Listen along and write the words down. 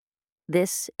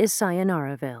This is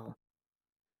Sayonara-ville.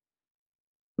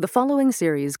 The following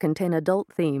series contain adult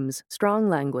themes, strong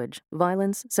language,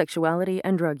 violence, sexuality,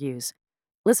 and drug use.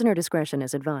 Listener discretion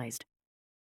is advised.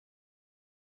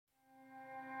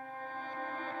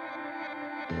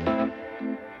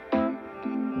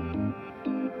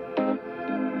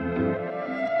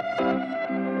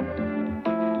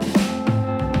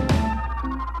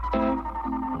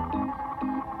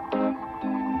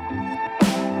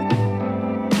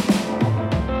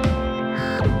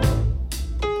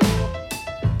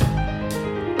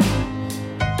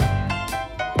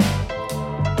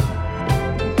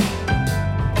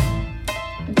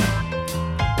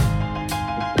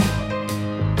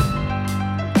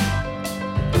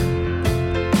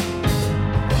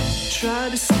 Try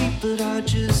to sleep, but I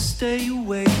just stay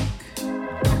awake.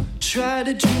 Try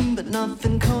to dream, but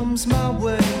nothing comes my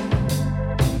way.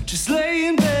 Just lay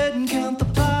in bed and count the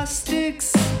plastic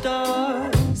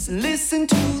stars and listen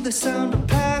to the sound of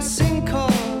passing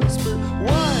cars. But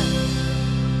what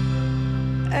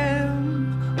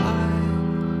am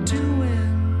I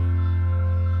doing?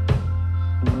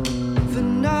 The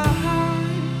night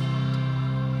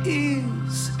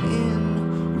is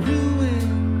in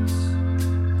ruins.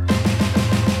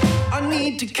 I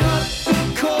need to cut the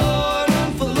cord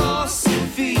on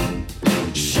philosophy.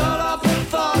 Shut off the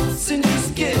thoughts and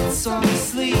just get some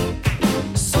sleep.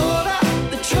 Sort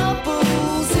out the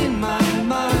troubles in my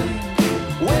mind.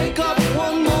 Wake up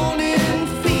one morning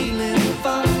feeling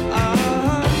fine.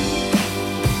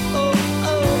 Oh,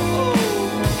 oh,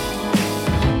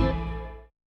 oh.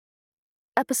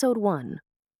 Episode 1.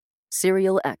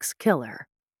 Serial X Killer.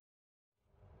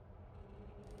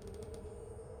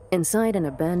 Inside an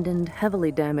abandoned,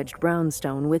 heavily damaged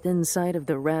brownstone within sight of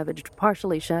the ravaged,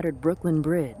 partially shattered Brooklyn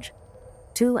Bridge,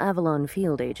 2 Avalon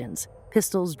field agents,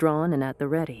 pistols drawn and at the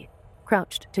ready,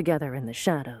 crouched together in the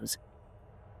shadows.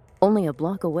 Only a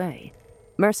block away,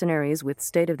 mercenaries with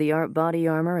state-of-the-art body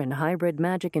armor and hybrid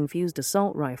magic-infused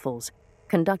assault rifles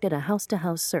conducted a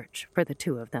house-to-house search for the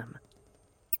 2 of them.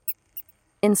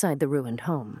 Inside the ruined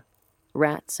home,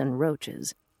 rats and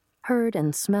roaches, heard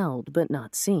and smelled but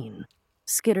not seen,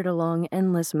 skittered along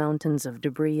endless mountains of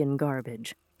debris and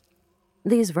garbage.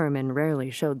 These vermin rarely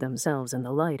showed themselves in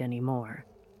the light anymore,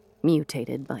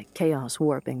 mutated by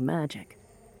chaos-warping magic.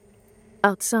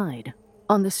 Outside,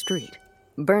 on the street,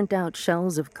 burnt-out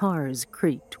shells of cars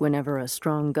creaked whenever a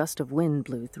strong gust of wind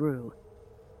blew through.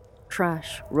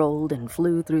 Trash rolled and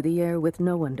flew through the air with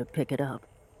no one to pick it up.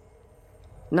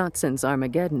 Not since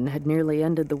Armageddon had nearly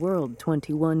ended the world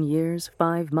 21 years,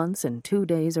 5 months, and 2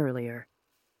 days earlier.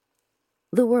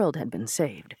 The world had been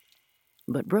saved,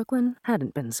 but Brooklyn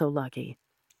hadn't been so lucky.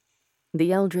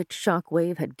 The eldritch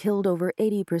shockwave had killed over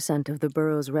 80% of the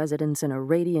borough's residents in a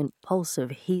radiant pulse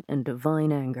of heat and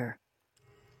divine anger.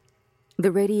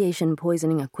 The radiation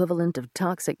poisoning equivalent of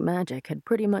toxic magic had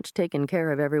pretty much taken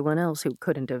care of everyone else who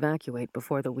couldn't evacuate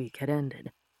before the week had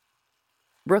ended.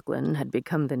 Brooklyn had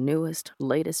become the newest,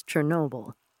 latest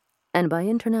Chernobyl, and by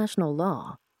international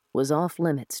law, was off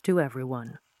limits to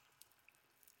everyone.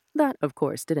 That, of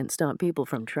course, didn't stop people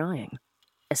from trying,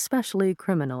 especially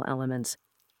criminal elements,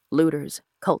 looters,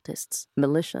 cultists,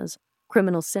 militias,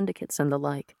 criminal syndicates, and the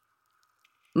like.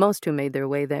 Most who made their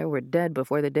way there were dead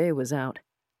before the day was out,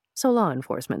 so law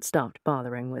enforcement stopped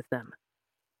bothering with them.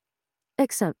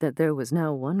 Except that there was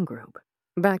now one group,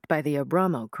 backed by the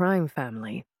Abramo crime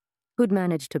family, who'd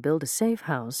managed to build a safe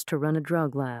house to run a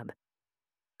drug lab.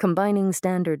 Combining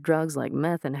standard drugs like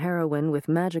meth and heroin with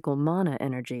magical mana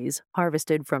energies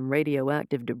harvested from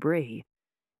radioactive debris,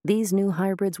 these new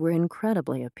hybrids were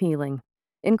incredibly appealing,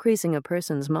 increasing a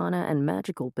person's mana and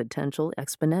magical potential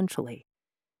exponentially.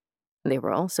 They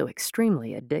were also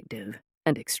extremely addictive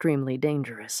and extremely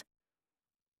dangerous.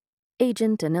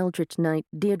 Agent and Eldritch Knight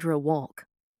Deirdre Walk,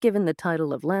 given the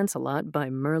title of Lancelot by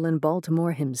Merlin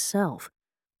Baltimore himself,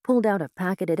 pulled out a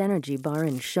packeted energy bar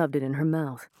and shoved it in her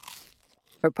mouth.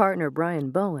 Her partner Brian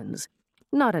Bowens,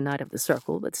 not a Knight of the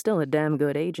Circle, but still a damn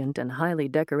good agent and highly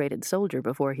decorated soldier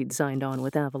before he'd signed on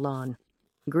with Avalon,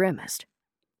 grimaced.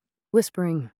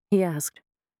 Whispering, he asked,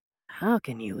 "How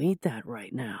can you eat that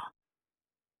right now?"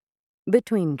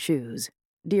 Between chews,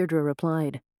 Deirdre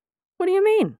replied, "What do you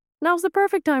mean? Now's the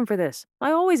perfect time for this.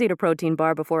 I always eat a protein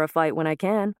bar before a fight when I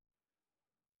can."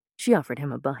 She offered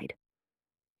him a bite.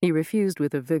 He refused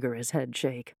with a vigorous head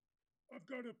shake.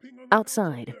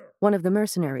 Outside, one of the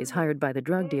mercenaries hired by the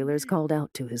drug dealers called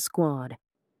out to his squad.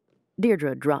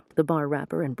 Deirdre dropped the bar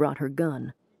wrapper and brought her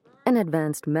gun, an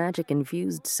advanced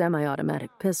magic-infused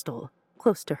semi-automatic pistol,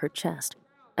 close to her chest,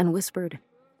 and whispered,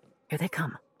 "Here they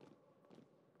come."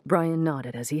 Brian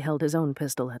nodded as he held his own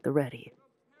pistol at the ready.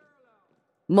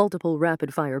 Multiple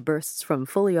rapid-fire bursts from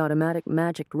fully automatic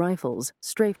magic rifles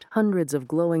strafed hundreds of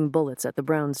glowing bullets at the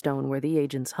brownstone where the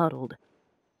agents huddled.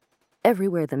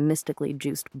 Everywhere the mystically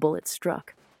juiced bullets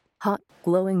struck, hot,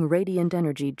 glowing, radiant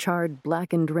energy charred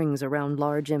blackened rings around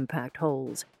large impact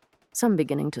holes, some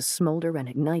beginning to smolder and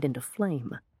ignite into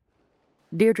flame.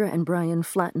 Deirdre and Brian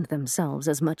flattened themselves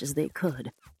as much as they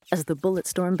could as the bullet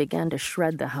storm began to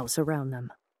shred the house around them.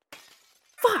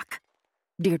 Fuck!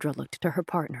 Deirdre looked to her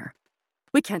partner.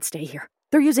 We can't stay here.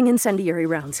 They're using incendiary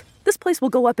rounds. This place will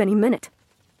go up any minute.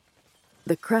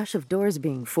 The crash of doors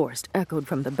being forced echoed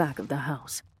from the back of the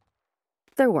house.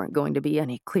 There weren't going to be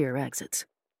any clear exits.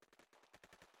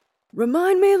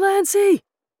 Remind me, Lancy!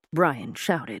 Brian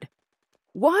shouted.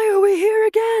 Why are we here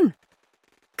again?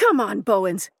 Come on,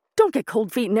 Bowens. Don't get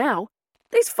cold feet now.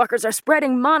 These fuckers are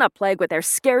spreading mana plague with their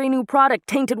scary new product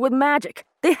tainted with magic.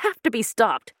 They have to be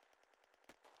stopped.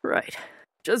 Right.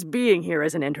 Just being here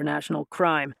is an international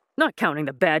crime, not counting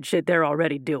the bad shit they're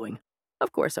already doing.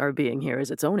 Of course, our being here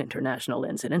is its own international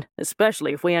incident,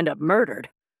 especially if we end up murdered.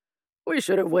 We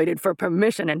should have waited for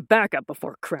permission and backup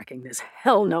before cracking this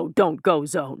hell no don't go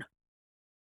zone.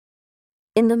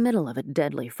 In the middle of a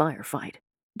deadly firefight,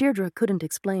 Deirdre couldn't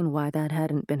explain why that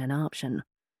hadn't been an option.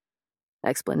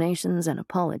 Explanations and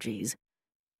apologies,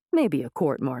 maybe a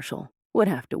court-martial, would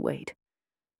have to wait.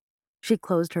 She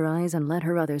closed her eyes and let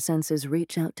her other senses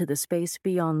reach out to the space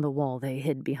beyond the wall they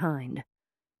hid behind.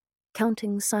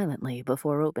 Counting silently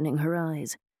before opening her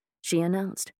eyes, she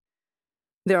announced,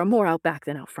 There are more out back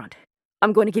than out front.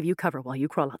 I'm going to give you cover while you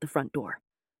crawl out the front door.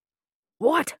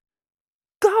 What?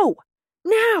 Go!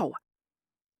 Now!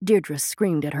 Deirdre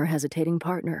screamed at her hesitating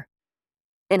partner.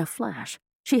 In a flash,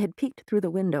 she had peeked through the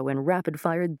window and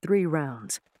rapid-fired 3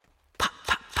 rounds. Pop,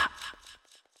 pop, pop.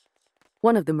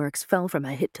 One of the mercs fell from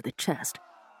a hit to the chest,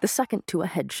 the second to a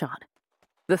headshot.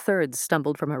 The third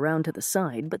stumbled from around to the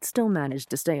side, but still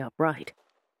managed to stay upright.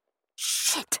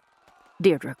 Shit!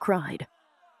 Deirdre cried.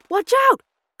 Watch out!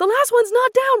 The last one's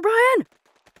not down, Brian!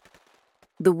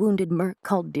 The wounded merc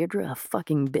called Deirdre a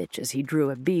fucking bitch as he drew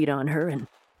a bead on her and...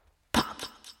 pop!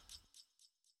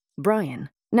 Brian,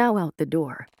 now out the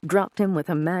door, dropped him with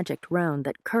a magicked round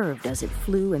that curved as it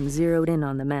flew and zeroed in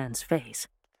on the man's face.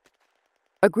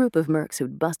 A group of mercs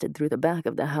who'd busted through the back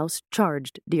of the house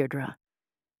charged Deirdre.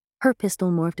 Her pistol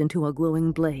morphed into a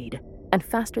glowing blade, and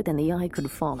faster than the eye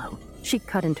could follow, she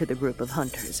cut into the group of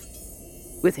hunters.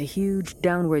 With a huge,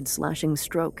 downward-slashing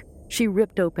stroke, she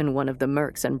ripped open one of the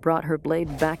mercs and brought her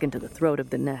blade back into the throat of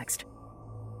the next.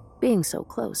 Being so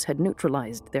close had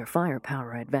neutralized their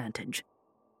firepower advantage.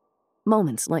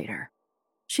 Moments later,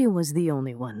 she was the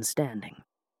only one standing.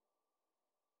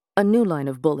 A new line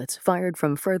of bullets fired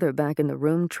from further back in the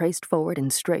room traced forward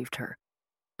and strafed her,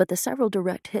 but the several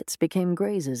direct hits became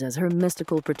grazes as her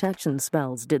mystical protection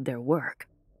spells did their work.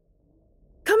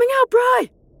 Coming out,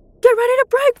 Bri! Get ready to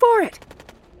break for it!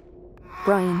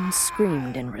 Brian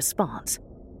screamed in response.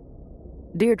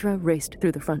 Deirdre raced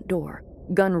through the front door,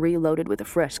 gun reloaded with a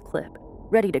fresh clip,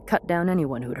 ready to cut down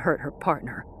anyone who'd hurt her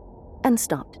partner, and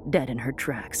stopped dead in her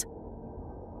tracks.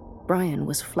 Brian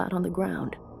was flat on the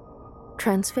ground,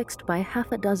 transfixed by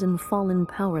 6 fallen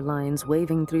power lines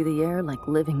waving through the air like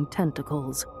living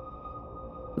tentacles.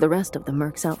 The rest of the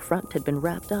mercs out front had been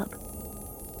wrapped up.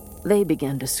 They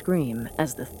began to scream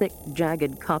as the thick,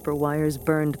 jagged copper wires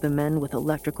burned the men with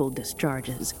electrical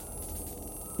discharges.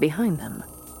 Behind them,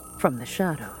 from the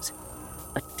shadows,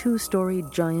 a 2-story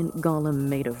giant golem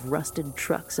made of rusted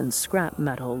trucks and scrap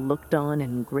metal looked on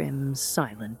in grim,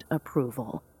 silent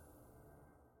approval.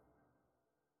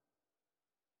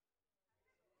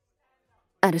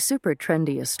 At a super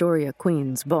trendy Astoria,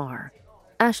 Queens bar,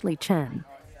 Ashley Chen,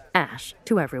 Ash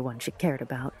to everyone she cared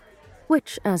about,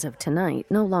 which, as of tonight,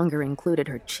 no longer included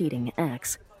her cheating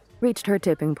ex, reached her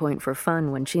tipping point for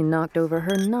fun when she knocked over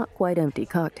her not-quite-empty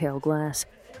cocktail glass.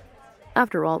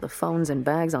 After all the phones and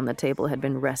bags on the table had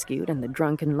been rescued and the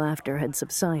drunken laughter had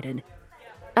subsided,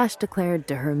 Ash declared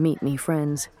to her meet-me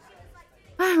friends,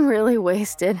 I'm really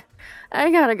wasted.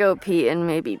 I gotta go pee and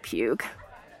maybe puke.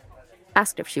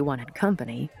 Asked if she wanted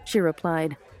company, she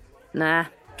replied, Nah,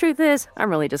 truth is, I'm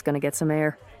really just gonna get some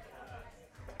air.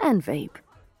 And vape,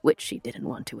 which she didn't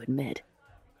want to admit.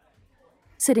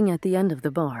 Sitting at the end of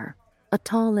the bar, a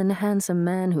tall and handsome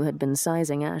man who had been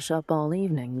sizing Ash up all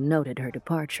evening noted her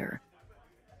departure.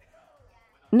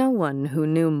 No one who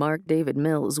knew Mark David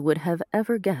Mills would have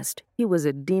ever guessed he was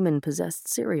a demon-possessed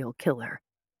serial killer.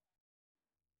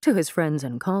 To his friends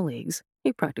and colleagues,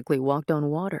 he practically walked on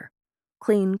water.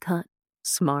 Clean-cut,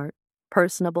 smart,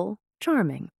 personable,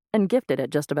 charming, and gifted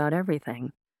at just about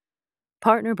everything.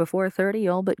 Partner before 30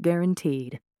 all but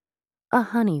guaranteed. A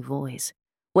honey voice,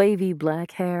 Wavy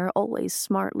black hair, always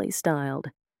smartly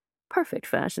styled. Perfect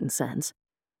fashion sense.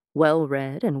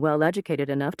 Well-read and well-educated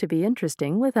enough to be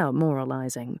interesting without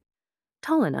moralizing.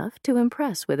 Tall enough to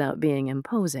impress without being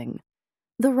imposing.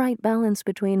 The right balance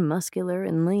between muscular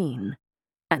and lean.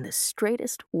 And the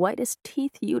straightest, whitest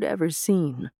teeth you'd ever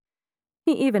seen.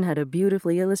 He even had a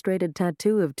beautifully illustrated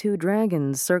tattoo of 2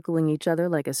 dragons circling each other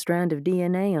like a strand of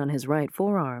DNA on his right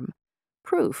forearm.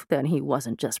 Proof that he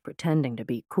wasn't just pretending to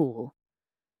be cool.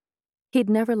 He'd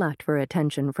never lacked for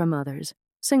attention from others,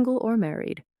 single or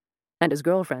married. And his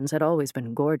girlfriends had always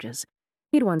been gorgeous.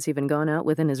 He'd once even gone out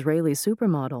with an Israeli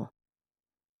supermodel.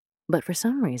 But for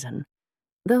some reason,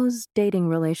 those dating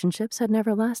relationships had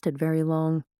never lasted very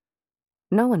long.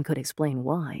 No one could explain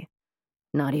why.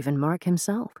 Not even Mark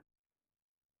himself.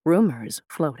 Rumors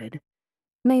floated.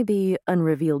 Maybe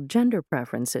unrevealed gender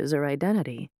preferences or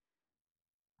identity.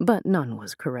 But none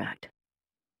was correct.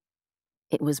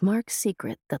 It was Mark's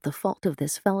secret that the fault of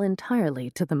this fell entirely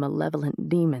to the malevolent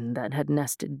demon that had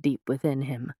nested deep within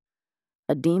him.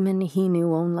 A demon he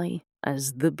knew only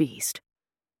as the Beast.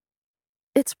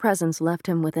 Its presence left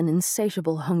him with an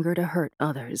insatiable hunger to hurt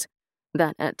others,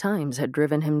 that at times had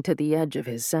driven him to the edge of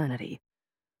his sanity.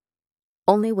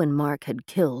 Only when Mark had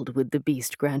killed would the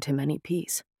Beast grant him any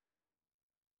peace.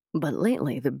 But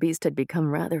lately the Beast had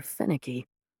become rather finicky,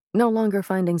 no longer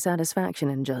finding satisfaction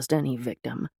in just any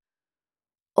victim.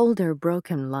 Older,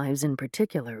 broken lives in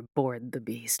particular bored the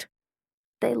Beast.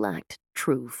 They lacked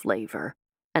true flavor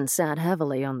and sat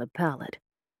heavily on the palate.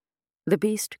 The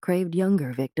Beast craved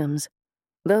younger victims,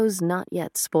 those not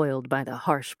yet spoiled by the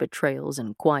harsh betrayals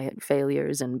and quiet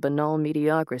failures and banal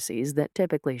mediocrities that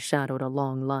typically shadowed a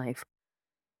long life.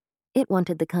 It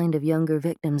wanted the kind of younger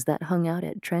victims that hung out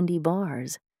at trendy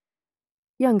bars.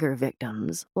 Younger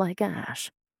victims like Ash.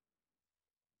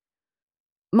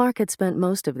 Mark had spent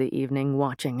most of the evening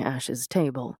watching Ash's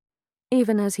table,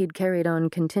 even as he'd carried on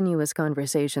continuous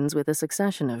conversations with a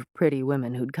succession of pretty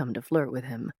women who'd come to flirt with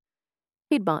him.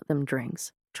 He'd bought them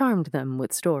drinks, charmed them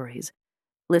with stories,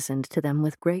 listened to them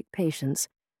with great patience,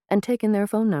 and taken their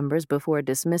phone numbers before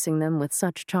dismissing them with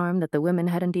such charm that the women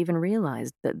hadn't even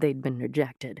realized that they'd been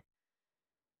rejected.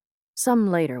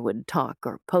 Some later would talk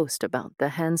or post about the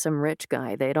handsome rich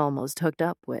guy they'd almost hooked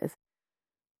up with.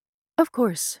 Of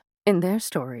course, in their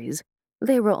stories,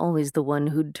 they were always the one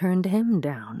who'd turned him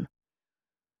down.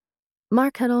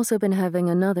 Mark had also been having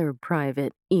another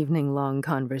private, evening-long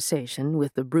conversation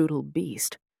with the brutal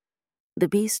Beast. The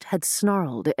Beast had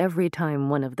snarled every time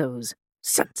one of those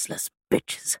senseless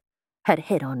bitches had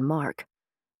hit on Mark.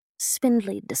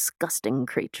 Spindly, disgusting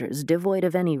creatures devoid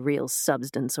of any real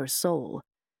substance or soul.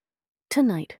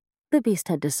 Tonight, the Beast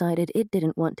had decided it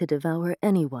didn't want to devour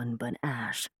anyone but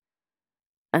Ash.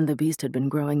 And the Beast had been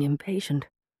growing impatient.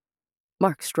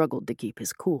 Mark struggled to keep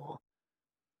his cool.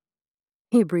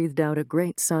 He breathed out a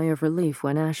great sigh of relief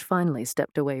when Ash finally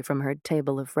stepped away from her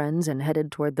table of friends and headed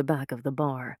toward the back of the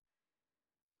bar.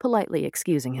 Politely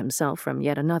excusing himself from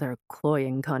yet another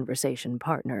cloying conversation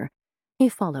partner, he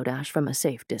followed Ash from a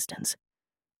safe distance.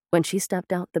 When she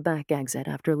stepped out the back exit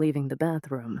after leaving the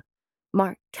bathroom,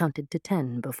 Mark counted to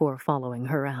 10 before following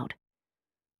her out.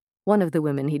 One of the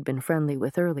women he'd been friendly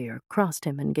with earlier crossed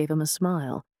him and gave him a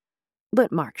smile,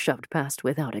 but Mark shoved past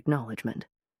without acknowledgement.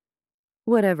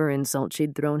 Whatever insult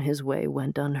she'd thrown his way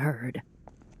went unheard.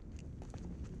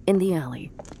 In the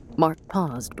alley, Mark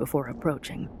paused before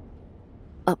approaching.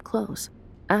 Up close,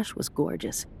 Ash was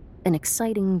gorgeous, an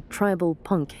exciting tribal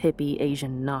punk hippie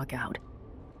Asian knockout.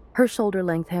 Her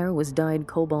shoulder-length hair was dyed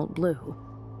cobalt blue,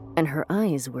 and her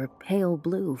eyes were pale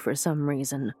blue for some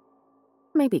reason.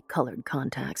 Maybe colored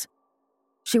contacts.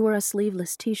 She wore a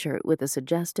sleeveless t-shirt with a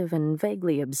suggestive and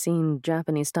vaguely obscene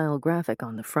Japanese-style graphic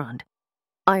on the front.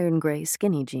 Iron gray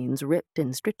skinny jeans ripped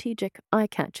in strategic,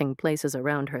 eye-catching places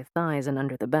around her thighs and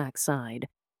under the back side,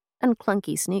 and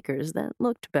clunky sneakers that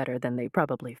looked better than they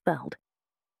probably felt.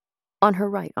 On her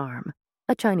right arm,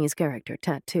 a Chinese character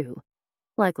tattoo,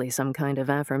 likely some kind of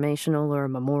affirmational or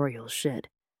memorial shit,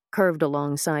 curved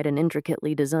alongside an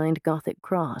intricately designed Gothic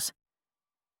cross.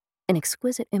 An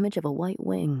exquisite image of a white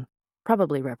wing,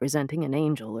 probably representing an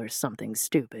angel or something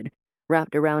stupid,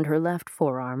 wrapped around her left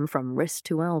forearm from wrist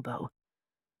to elbow.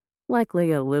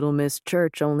 Likely a Little Miss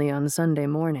Church only on Sunday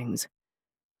mornings.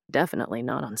 Definitely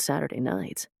not on Saturday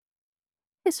nights.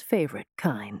 His favorite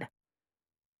kind.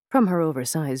 From her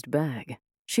oversized bag,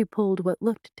 she pulled what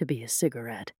looked to be a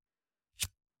cigarette.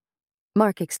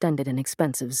 Mark extended an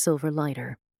expensive silver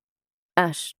lighter.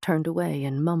 Ash turned away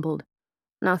and mumbled,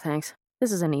 "No thanks,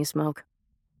 this is an e-smoke."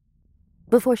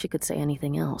 Before she could say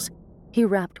anything else, he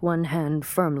wrapped one hand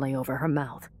firmly over her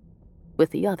mouth.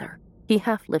 With the other, he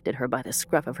half lifted her by the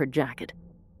scruff of her jacket,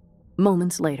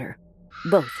 Moments later,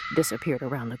 both disappeared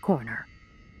around the corner.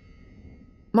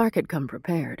 Mark had come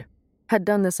prepared, had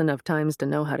done this enough times to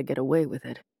know how to get away with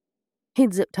it.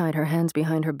 He'd zip-tied her hands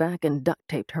behind her back and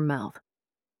duct-taped her mouth.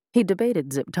 He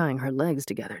debated zip-tying her legs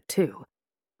together, too,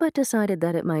 but decided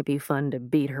that it might be fun to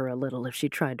beat her a little if she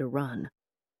tried to run.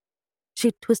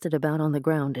 She twisted about on the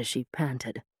ground as she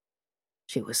panted.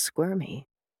 She was squirmy,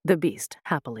 the beast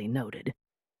happily noted.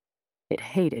 It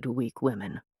hated weak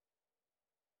women.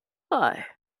 "Hi,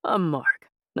 I'm Mark.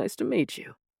 Nice to meet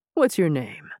you. What's your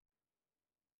name?"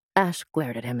 Ash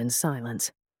glared at him in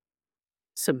silence.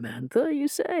 "Samantha, you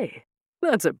say?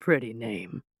 That's a pretty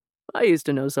name. I used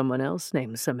to know someone else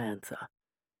named Samantha."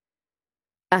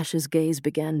 Ash's gaze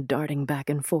began darting back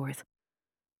and forth.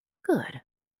 Good.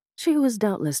 She was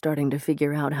doubtless starting to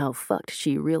figure out how fucked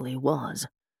she really was.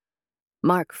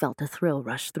 Mark felt a thrill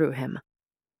rush through him.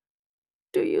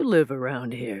 "Do you live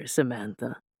around here,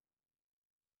 Samantha?"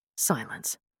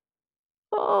 Silence.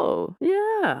 "Oh,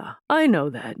 yeah, I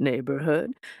know that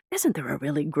neighborhood. Isn't there a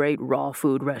really great raw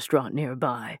food restaurant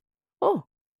nearby? Oh,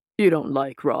 you don't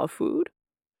like raw food?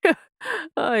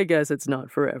 I guess it's not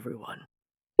for everyone.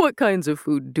 What kinds of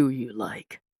food do you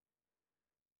like?"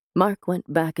 Mark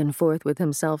went back and forth with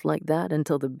himself like that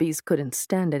until the beast couldn't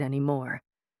stand it anymore.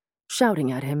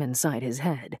 Shouting at him inside his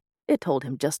head, it told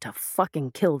him just to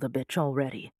fucking kill the bitch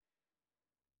already.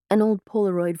 An old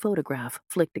Polaroid photograph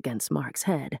flicked against Mark's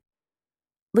head.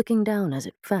 Looking down as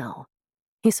it fell,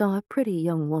 he saw a pretty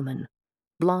young woman,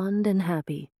 blonde and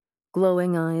happy,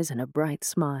 glowing eyes and a bright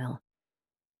smile.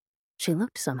 She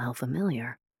looked somehow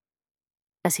familiar.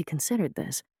 As he considered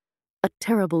this, a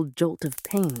terrible jolt of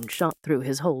pain shot through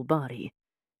his whole body.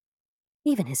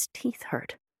 Even his teeth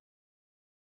hurt.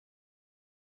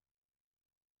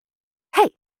 "Hey!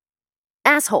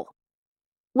 Asshole!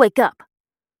 Wake up!"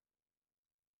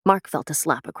 Mark felt a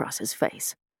slap across his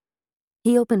face.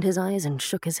 He opened his eyes and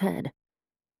shook his head.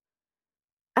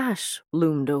 Ash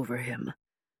loomed over him.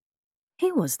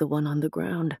 He was the one on the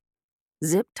ground,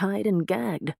 zip-tied and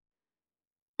gagged.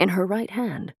 In her right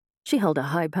hand, she held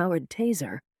a high-powered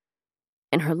taser.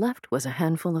 In her left was a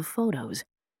handful of photos.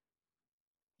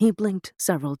 He blinked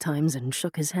several times and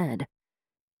shook his head.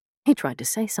 He tried to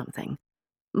say something,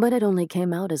 but it only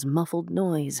came out as muffled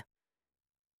noise.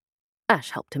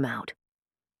 Ash helped him out.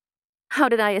 "How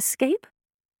did I escape?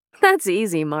 That's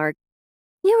easy, Mark.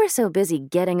 You were so busy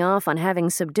getting off on having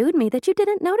subdued me that you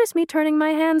didn't notice me turning my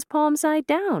hands palm side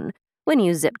down when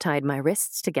you zip-tied my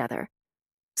wrists together.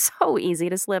 So easy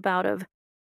to slip out of.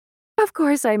 Of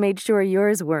course I made sure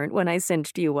yours weren't when I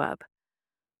cinched you up.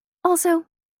 Also,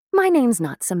 my name's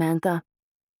not Samantha.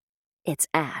 It's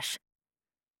Ash."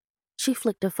 She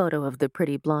flicked a photo of the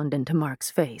pretty blonde into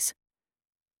Mark's face.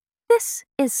 "This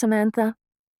is Samantha.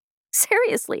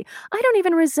 Seriously, I don't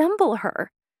even resemble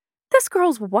her. This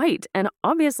girl's white, and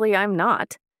obviously I'm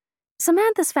not.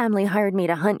 Samantha's family hired me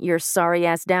to hunt your sorry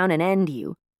ass down and end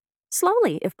you.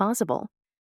 Slowly, if possible.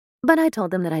 But I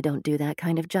told them that I don't do that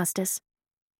kind of justice.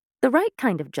 The right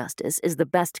kind of justice is the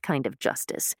best kind of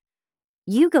justice.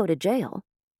 You go to jail.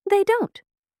 They don't.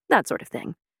 That sort of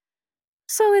thing.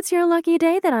 So it's your lucky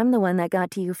day that I'm the one that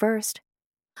got to you first.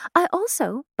 I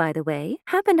also, by the way,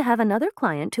 happen to have another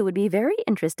client who would be very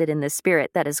interested in the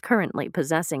spirit that is currently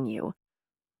possessing you."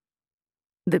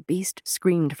 The beast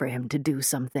screamed for him to do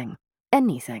something,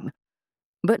 anything,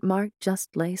 but Mark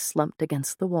just lay slumped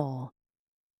against the wall,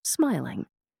 smiling.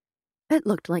 It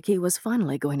looked like he was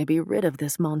finally going to be rid of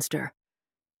this monster.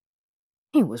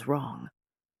 He was wrong.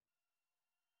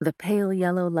 The pale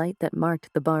yellow light that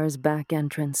marked the bar's back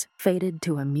entrance faded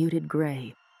to a muted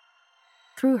gray.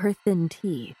 Through her thin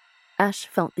tea, Ash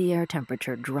felt the air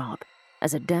temperature drop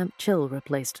as a damp chill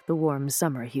replaced the warm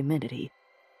summer humidity.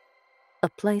 A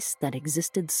place that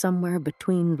existed somewhere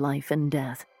between life and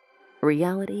death,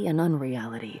 reality and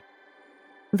unreality.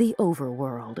 The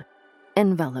overworld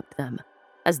enveloped them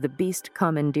as the beast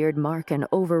commandeered Mark and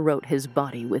overwrote his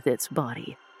body with its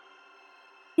body.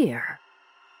 Here,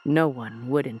 no one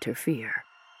would interfere.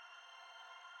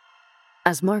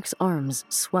 As Mark's arms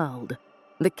swelled,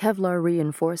 the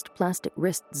Kevlar-reinforced plastic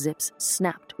wrist zips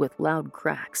snapped with loud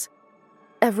cracks.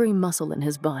 Every muscle in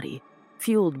his body,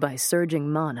 fueled by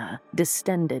surging mana,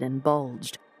 distended and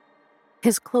bulged.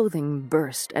 His clothing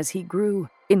burst as he grew,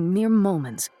 in mere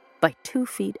moments, by 2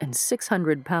 feet and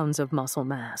 600 pounds of muscle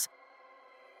mass.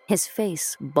 His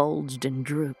face bulged and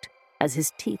drooped as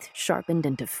his teeth sharpened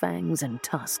into fangs and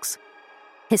tusks.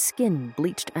 His skin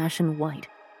bleached ashen white,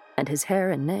 and his hair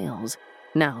and nails,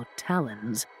 now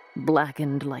talons,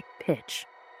 blackened like pitch.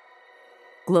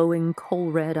 Glowing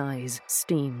coal-red eyes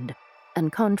steamed,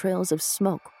 and contrails of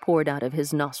smoke poured out of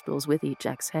his nostrils with each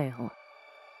exhale.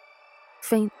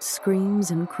 Faint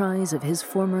screams and cries of his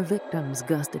former victims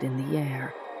gusted in the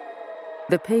air.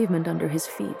 The pavement under his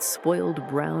feet spoiled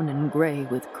brown and gray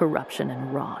with corruption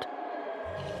and rot.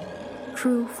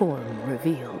 True form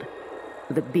revealed,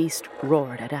 the beast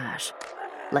roared at Ash,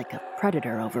 like a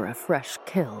predator over a fresh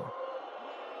kill.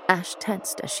 Ash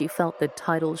tensed as she felt the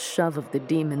tidal shove of the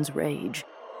demon's rage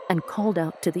and called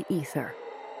out to the ether.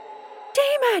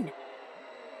 "Demon!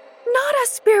 Not a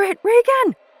spirit,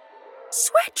 Regan!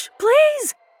 Switch,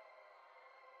 please!"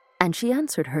 And she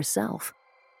answered herself,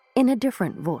 in a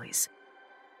different voice.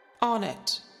 On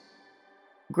it.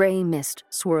 Gray mist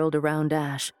swirled around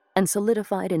Ash and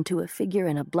solidified into a figure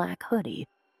in a black hoodie,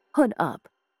 hood up,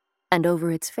 and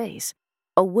over its face,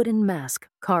 a wooden mask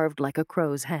carved like a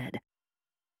crow's head.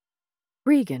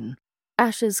 Regan,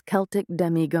 Ash's Celtic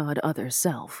demigod other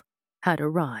self, had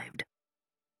arrived.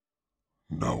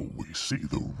 Now we see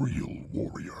the real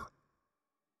warrior.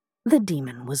 The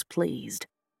demon was pleased.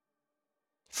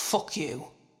 Fuck you.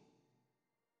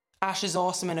 Ash is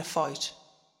awesome in a fight.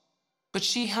 But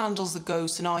she handles the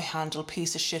ghost and I handle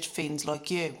piece of shit fiends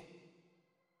like you.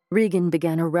 Regan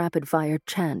began a rapid-fire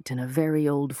chant in a very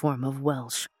old form of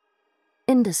Welsh.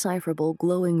 Indecipherable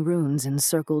glowing runes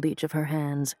encircled each of her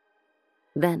hands.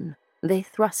 Then they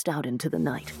thrust out into the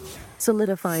night,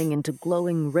 solidifying into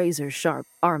glowing razor-sharp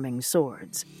arming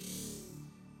swords.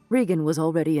 Regan was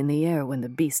already in the air when the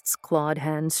beast's clawed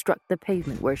hand struck the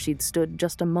pavement where she'd stood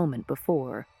just a moment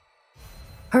before.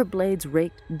 Her blades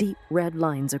raked deep red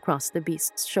lines across the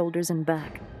beast's shoulders and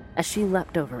back as she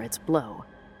leapt over its blow.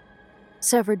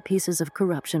 Severed pieces of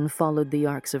corruption followed the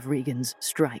arcs of Regan's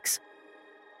strikes.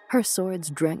 Her swords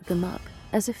drank them up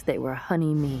as if they were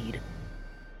honey mead.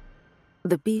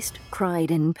 The beast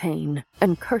cried in pain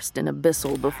and cursed in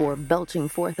abyssal before belching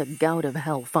forth a gout of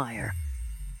hellfire.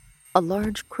 A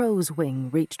large crow's wing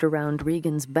reached around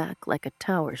Regan's back like a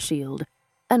tower shield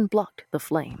and blocked the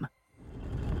flame.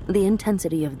 The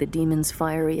intensity of the demon's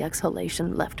fiery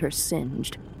exhalation left her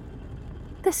singed.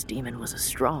 This demon was a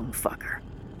strong fucker,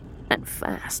 and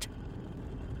fast.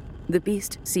 The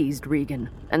beast seized Regan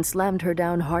and slammed her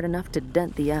down hard enough to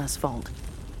dent the asphalt.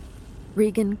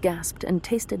 Regan gasped and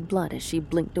tasted blood as she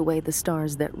blinked away the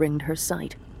stars that ringed her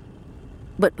sight.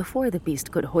 But before the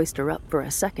beast could hoist her up for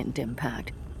a second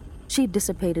impact, she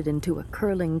dissipated into a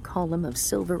curling column of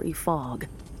silvery fog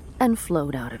and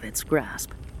flowed out of its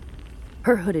grasp.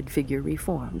 Her hooded figure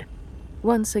reformed,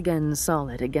 once again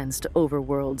solid against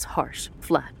Overworld's harsh,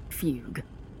 flat fugue.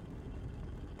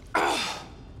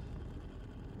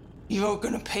 You're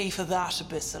gonna pay for that,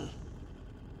 Abyssal.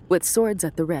 With swords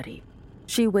at the ready,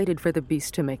 she waited for the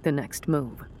beast to make the next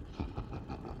move.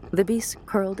 The beast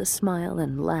curled a smile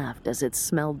and laughed as it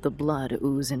smelled the blood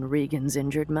ooze in Regan's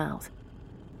injured mouth.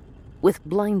 With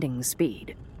blinding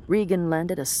speed, Regan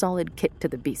landed a solid kick to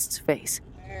the beast's face,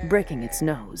 breaking its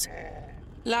nose.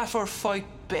 Laugh or fight,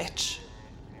 bitch.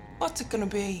 What's it gonna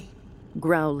be?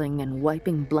 Growling and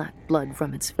wiping black blood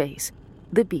from its face,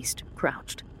 the beast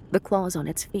crouched, the claws on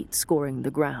its feet scoring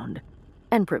the ground,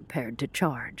 and prepared to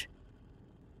charge.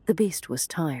 The beast was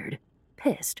tired,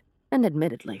 pissed, and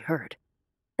admittedly hurt.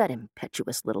 That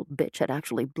impetuous little bitch had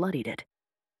actually bloodied it.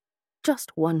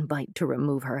 Just one bite to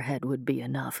remove her head would be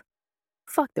enough.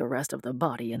 Fuck the rest of the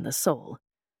body and the soul.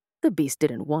 The beast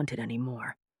didn't want it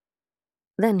anymore.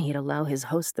 Then he'd allow his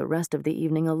host the rest of the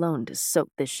evening alone to soak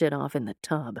the shit off in the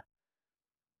tub.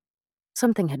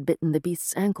 Something had bitten the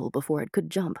beast's ankle before it could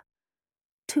jump.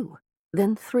 2,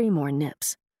 then 3 more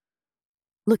nips.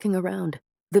 Looking around,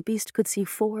 the beast could see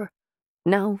 4,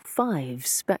 now 5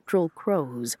 spectral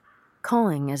crows,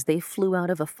 cawing as they flew out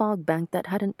of a fog bank that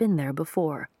hadn't been there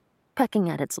before, pecking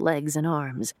at its legs and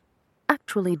arms,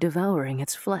 actually devouring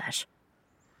its flesh.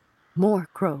 More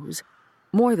crows,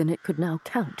 more than it could now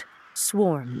count,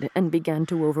 swarmed and began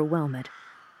to overwhelm it.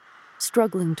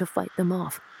 Struggling to fight them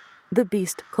off, the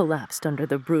beast collapsed under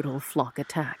the brutal flock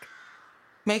attack.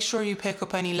 Make sure you pick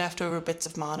up any leftover bits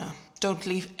of mana. Don't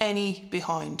leave any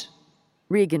behind.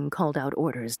 Regan called out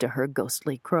orders to her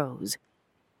ghostly crows.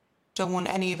 Don't want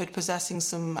any of it possessing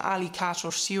some alley cat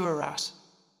or sewer rat.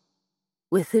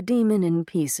 With the demon in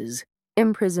pieces,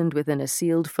 imprisoned within a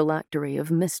sealed phylactery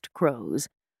of mist crows,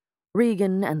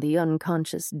 Regan and the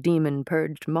unconscious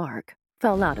demon-purged Mark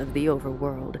fell out of the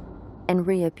overworld and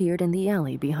reappeared in the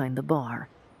alley behind the bar.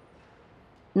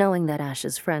 Knowing that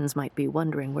Ash's friends might be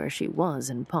wondering where she was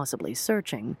and possibly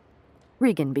searching,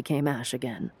 Regan became Ash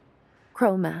again,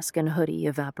 crow mask and hoodie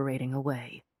evaporating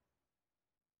away.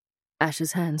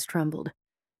 Ash's hands trembled,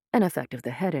 an effect of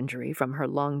the head injury from her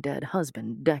long-dead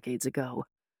husband decades ago,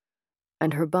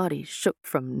 and her body shook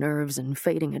from nerves and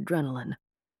fading adrenaline.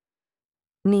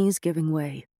 Knees giving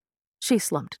way, She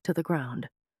slumped to the ground,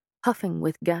 huffing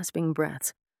with gasping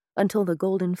breaths, until the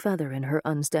golden feather in her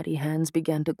unsteady hands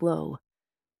began to glow.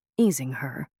 Easing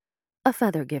her, a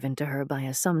feather given to her by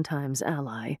a sometimes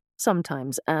ally,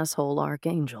 sometimes asshole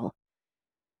archangel.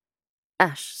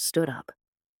 Ash stood up,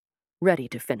 ready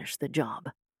to finish the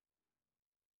job.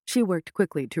 She worked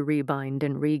quickly to rebind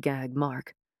and regag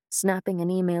Mark, snapping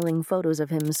and emailing photos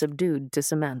of him subdued to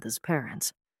Samantha's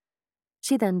parents.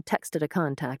 She then texted a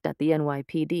contact at the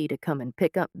NYPD to come and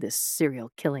pick up this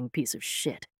serial-killing piece of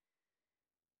shit.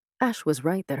 Ash was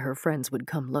right that her friends would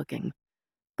come looking,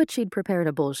 but she'd prepared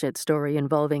a bullshit story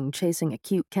involving chasing a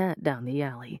cute cat down the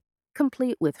alley,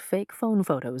 complete with fake phone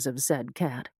photos of said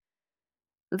cat.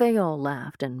 They all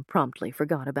laughed and promptly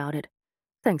forgot about it,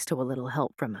 thanks to a little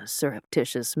help from a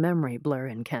surreptitious memory blur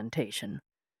incantation.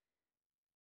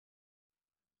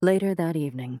 Later that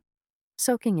evening,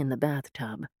 soaking in the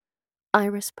bathtub,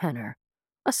 Iris Penner,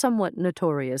 a somewhat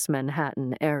notorious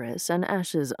Manhattan heiress and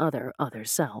Ash's other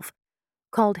self,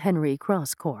 called Henry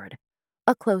Crosscord,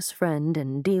 a close friend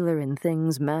and dealer in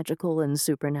things magical and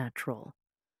supernatural.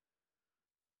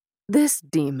 This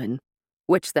demon,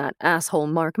 which that asshole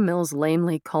Mark Mills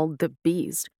lamely called the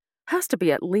Beast, has to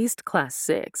be at least Class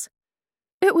 6.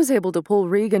 It was able to pull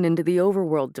Regan into the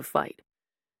overworld to fight,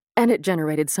 and it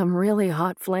generated some really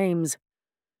hot flames.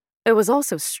 It was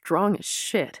also strong as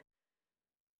shit.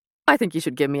 I think you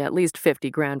should give me at least 50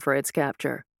 grand for its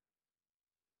capture.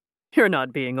 You're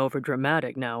not being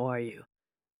overdramatic now, are you?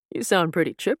 You sound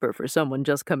pretty chipper for someone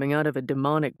just coming out of a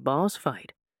demonic boss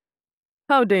fight.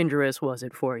 How dangerous was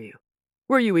it for you?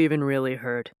 Were you even really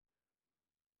hurt?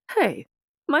 Hey,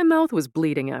 my mouth was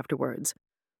bleeding afterwards.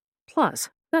 Plus,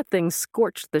 that thing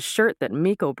scorched the shirt that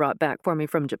Miko brought back for me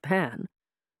from Japan.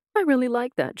 I really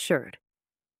like that shirt.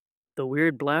 The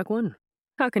weird black one?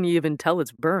 How can you even tell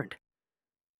it's burnt?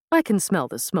 I can smell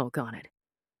the smoke on it.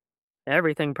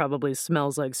 Everything probably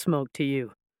smells like smoke to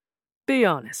you. Be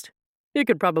honest. You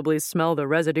could probably smell the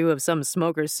residue of some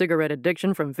smoker's cigarette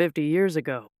addiction from 50 years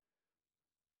ago.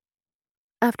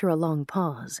 After a long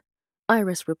pause,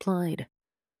 Iris replied,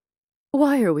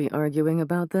 "Why are we arguing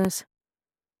about this?"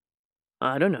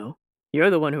 I don't know.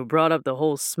 You're the one who brought up the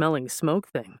whole smelling smoke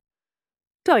thing.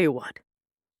 Tell you what,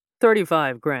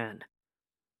 35 grand.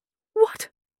 What?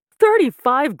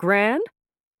 35 grand?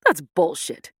 That's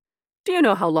bullshit. Do you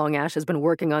know how long Ash has been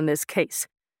working on this case?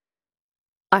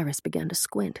 Iris began to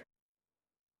squint.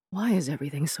 Why is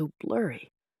everything so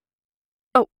blurry?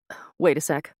 Oh, wait a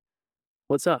sec.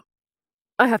 What's up?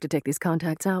 I have to take these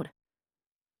contacts out.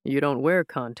 You don't wear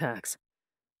contacts.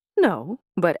 No,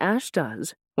 but Ash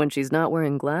does, when she's not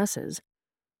wearing glasses.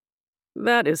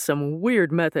 That is some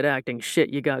weird method acting shit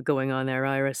you got going on there,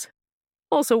 Iris.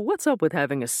 Also, what's up with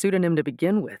having a pseudonym to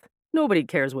begin with? Nobody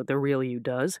cares what the real you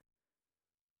does.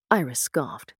 Iris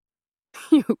scoffed.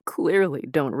 You clearly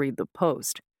don't read the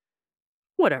Post.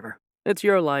 Whatever. It's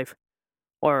your life.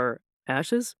 Or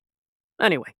Ash's?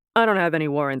 Anyway, I don't have any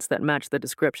warrants that match the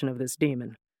description of this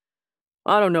demon.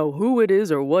 I don't know who it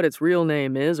is or what its real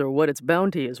name is or what its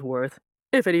bounty is worth,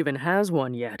 if it even has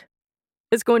one yet.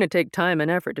 It's going to take time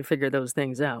and effort to figure those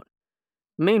things out.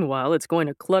 Meanwhile, it's going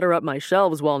to clutter up my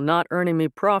shelves while not earning me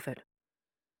profit.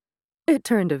 It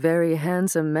turned a very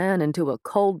handsome man into a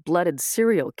cold-blooded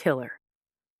serial killer.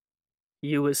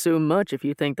 You assume much if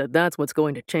you think that that's what's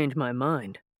going to change my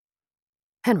mind.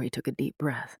 Henry took a deep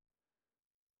breath.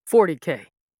 40K,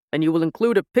 and you will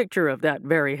include a picture of that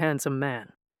very handsome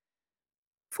man.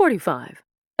 45,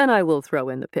 and I will throw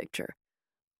in the picture.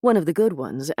 One of the good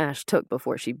ones Ash took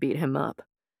before she beat him up.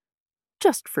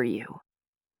 Just for you.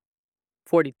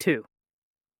 42.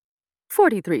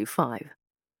 43.5.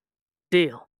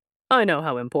 Deal. I know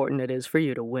how important it is for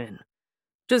you to win.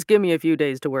 Just give me a few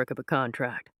days to work up a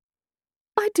contract.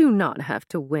 I do not have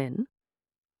to win.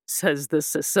 Says the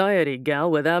society gal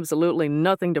with absolutely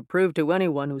nothing to prove to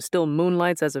anyone who still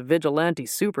moonlights as a vigilante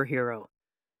superhero.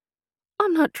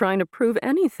 I'm not trying to prove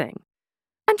anything.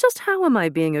 And just how am I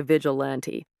being a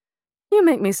vigilante? You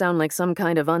make me sound like some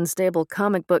kind of unstable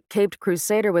comic book caped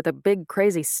crusader with a big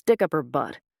crazy stick up her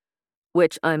butt.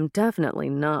 Which I'm definitely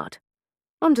not.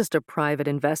 I'm just a private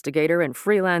investigator and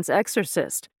freelance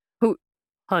exorcist who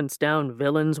hunts down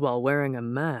villains while wearing a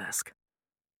mask.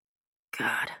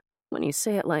 God, when you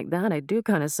say it like that, I do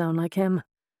kind of sound like him.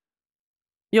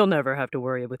 You'll never have to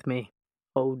worry with me,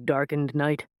 oh darkened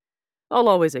night. I'll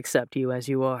always accept you as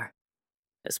you are.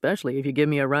 Especially if you give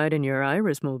me a ride in your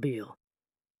Iris-mobile.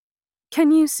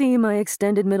 Can you see my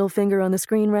extended middle finger on the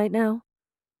screen right now?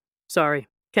 Sorry,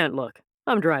 can't look.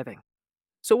 I'm driving.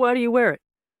 So why do you wear it?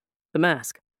 The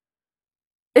mask.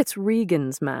 It's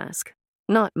Regan's mask,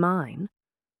 not mine.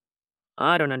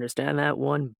 I don't understand that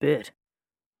one bit.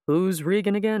 Who's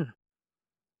Regan again?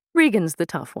 Regan's the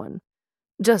tough one,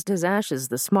 just as Ash is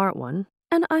the smart one,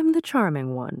 and I'm the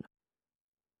charming one.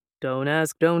 Don't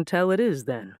ask, don't tell it is,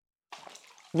 then.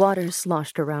 Water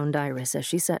sloshed around Iris as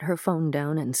she set her phone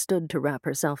down and stood to wrap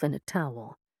herself in a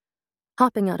towel.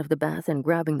 Hopping out of the bath and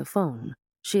grabbing the phone,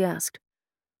 she asked,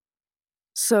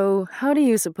 "So, how do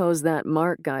you suppose that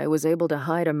Mark guy was able to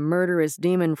hide a murderous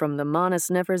demon from the Mana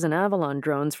Sniffers and Avalon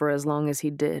drones for as long as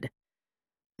he did?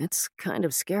 It's kind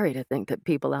of scary to think that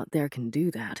people out there can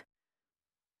do that."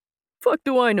 Fuck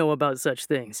do I know about such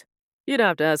things? You'd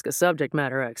have to ask a subject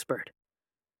matter expert.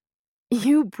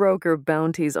 You broker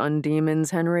bounties on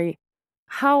demons, Henry.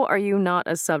 How are you not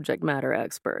a subject matter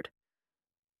expert?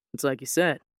 It's like you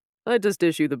said. I just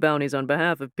issue the bounties on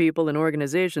behalf of people and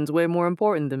organizations way more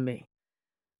important than me.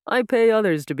 I pay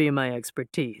others to be my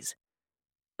expertise.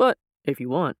 But, if you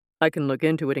want, I can look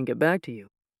into it and get back to you.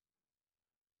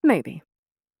 Maybe.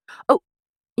 Oh,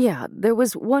 yeah, there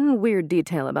was one weird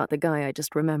detail about the guy I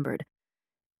just remembered.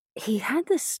 He had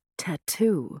this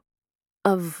tattoo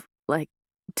of, like,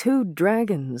 2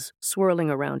 dragons swirling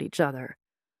around each other.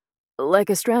 Like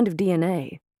a strand of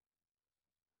DNA.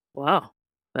 Wow,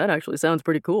 that actually sounds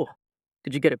pretty cool.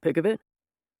 Did you get a pic of it?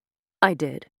 I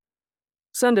did.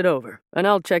 Send it over, and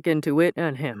I'll check into it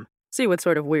and him. See what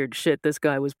sort of weird shit this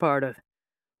guy was part of.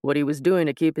 What he was doing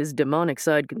to keep his demonic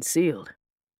side concealed.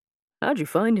 How'd you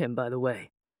find him, by the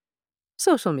way?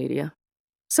 Social media.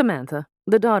 Samantha,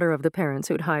 the daughter of the parents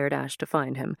who'd hired Ash to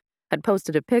find him, had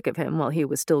posted a pic of him while he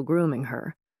was still grooming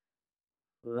her.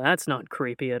 That's not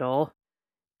creepy at all.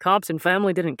 Cops and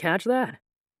family didn't catch that?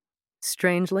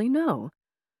 Strangely, no.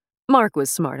 Mark was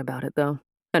smart about it, though,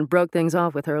 and broke things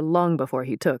off with her long before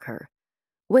he took her.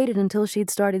 Waited until she'd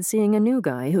started seeing a new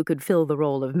guy who could fill the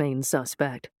role of main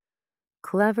suspect.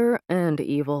 Clever and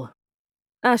evil.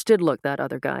 Ash did look that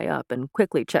other guy up and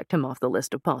quickly checked him off the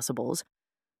list of possibles.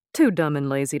 Too dumb and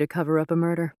lazy to cover up a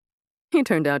murder. He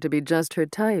turned out to be just her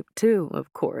type, too,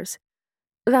 of course.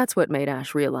 That's what made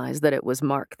Ash realize that it was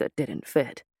Mark that didn't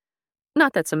fit.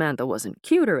 Not that Samantha wasn't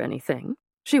cute or anything.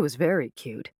 She was very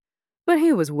cute. But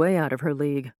he was way out of her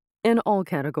league, in all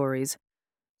categories.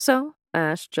 So,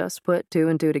 Ash just put 2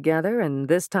 and 2 together, and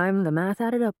this time the math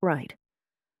added up right.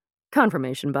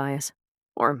 Confirmation bias,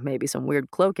 or maybe some weird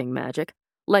cloaking magic,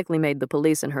 likely made the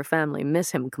police and her family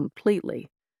miss him completely.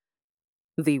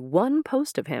 The one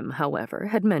post of him, however,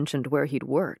 had mentioned where he'd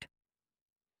worked.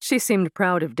 She seemed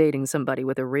proud of dating somebody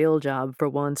with a real job for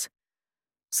once.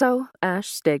 So, Ash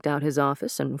staked out his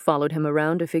office and followed him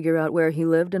around to figure out where he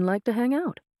lived and liked to hang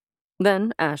out.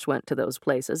 Then Ash went to those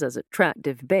places as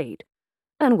attractive bait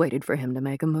and waited for him to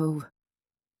make a move.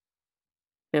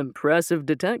 Impressive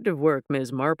detective work,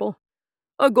 Ms. Marple.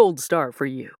 A gold star for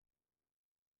you.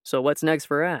 So what's next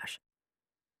for Ash?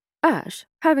 Ash,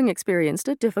 having experienced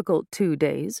a difficult 2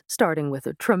 days, starting with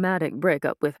a traumatic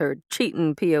breakup with her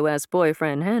cheatin' POS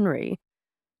boyfriend Henry.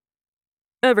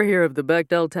 Ever hear of the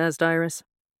Bechdel test, Iris?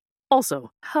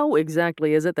 Also, how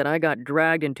exactly is it that I got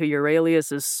dragged into your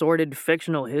alias's sordid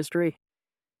fictional history?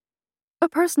 A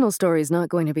personal story's not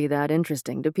going to be that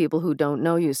interesting to people who don't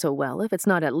know you so well if it's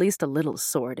not at least a little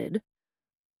sordid.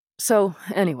 So,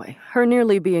 anyway, her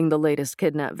nearly being the latest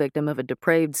kidnapped victim of a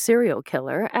depraved serial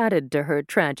killer added to her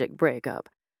tragic breakup,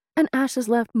 and Ash is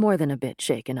left more than a bit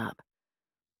shaken up.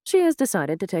 She has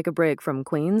decided to take a break from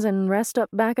Queens and rest up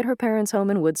back at her parents'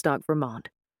 home in Woodstock, Vermont.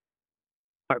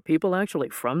 Are people actually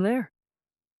from there?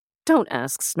 Don't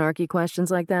ask snarky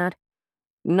questions like that.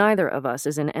 Neither of us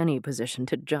is in any position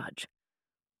to judge.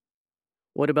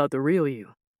 What about the real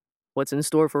you? What's in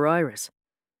store for Iris?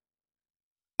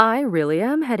 I really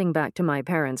am heading back to my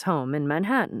parents' home in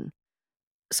Manhattan.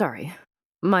 Sorry,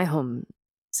 my home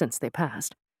since they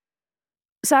passed.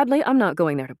 Sadly, I'm not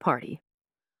going there to party.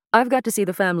 I've got to see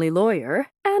the family lawyer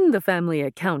and the family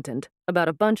accountant about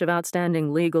a bunch of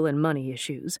outstanding legal and money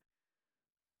issues.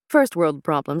 First world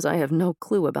problems I have no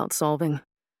clue about solving.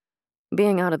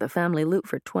 Being out of the family loop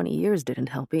for 20 years didn't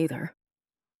help either.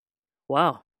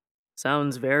 Wow,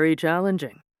 sounds very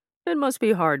challenging. It must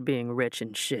be hard being rich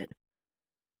and shit.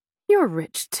 You're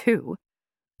rich, too.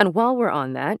 And while we're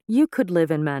on that, you could live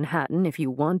in Manhattan if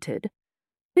you wanted.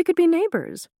 We could be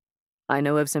neighbors. I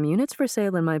know of some units for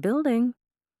sale in my building.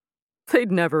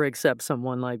 They'd never accept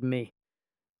someone like me.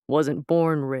 Wasn't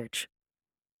born rich.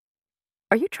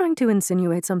 Are you trying to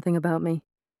insinuate something about me?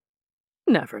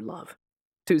 Never, love.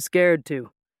 Too scared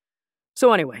to.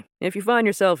 So anyway, if you find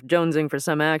yourself jonesing for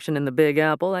some action in the Big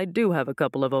Apple, I do have a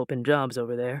couple of open jobs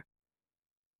over there.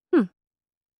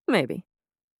 Maybe.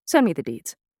 Send me the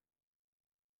deets.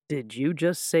 Did you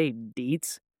just say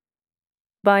deets?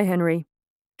 Bye, Henry.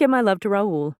 Give my love to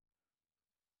Raoul.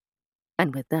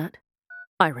 And with that,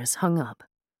 Iris hung up.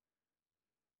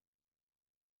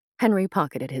 Henry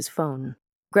pocketed his phone,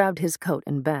 grabbed his coat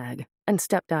and bag, and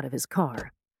stepped out of his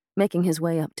car, making his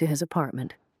way up to his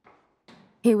apartment.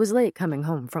 He was late coming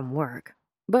home from work,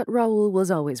 but Raoul was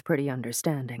always pretty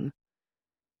understanding.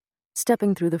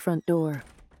 Stepping through the front door,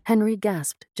 Henry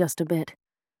gasped just a bit.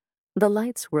 The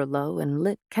lights were low and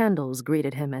lit candles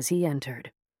greeted him as he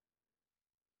entered.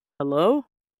 Hello?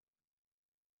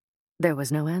 There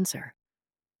was no answer.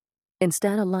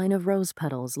 Instead, a line of rose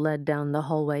petals led down the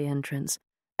hallway entrance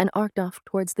and arced off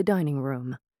towards the dining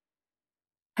room.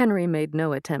 Henry made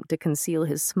no attempt to conceal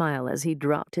his smile as he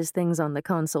dropped his things on the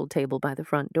console table by the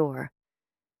front door.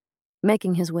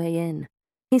 Making his way in,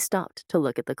 he stopped to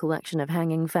look at the collection of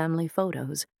hanging family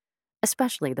photos,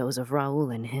 especially those of Raoul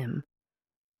and him.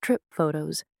 Trip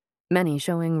photos, many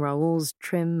showing Raoul's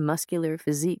trim, muscular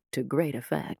physique to great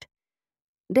effect.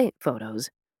 Date photos,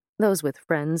 those with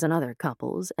friends and other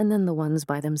couples, and then the ones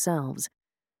by themselves,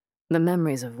 the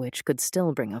memories of which could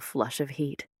still bring a flush of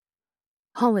heat.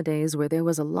 Holidays where there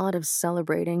was a lot of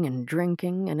celebrating and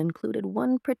drinking and included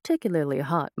one particularly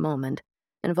hot moment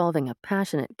involving a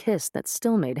passionate kiss that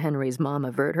still made Henry's mom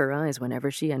avert her eyes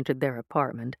whenever she entered their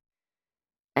apartment.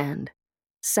 And,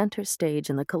 center stage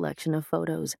in the collection of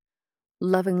photos,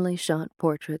 lovingly shot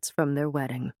portraits from their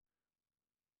wedding.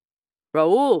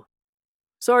 Raoul!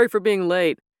 Sorry for being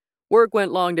late. Work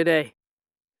went long today.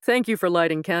 Thank you for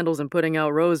lighting candles and putting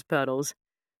out rose petals.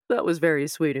 That was very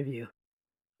sweet of you.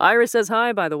 Iris says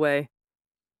hi, by the way.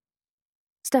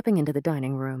 Stepping into the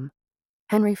dining room,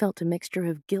 Henry felt a mixture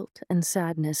of guilt and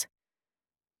sadness.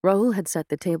 Raoul had set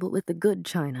the table with the good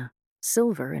china,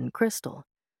 silver and crystal.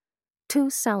 2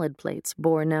 salad plates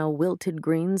bore now wilted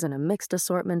greens and a mixed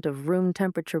assortment of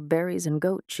room-temperature berries and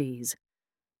goat cheese.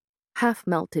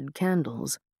 Half-melted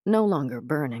candles, no longer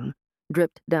burning,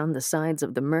 dripped down the sides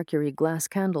of the mercury glass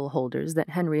candle holders that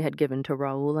Henry had given to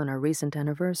Raoul on a recent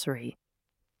anniversary.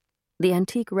 The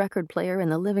antique record player in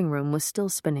the living room was still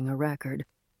spinning a record,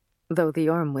 though the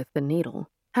arm with the needle,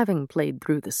 having played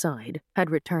through the side, had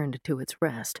returned to its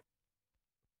rest.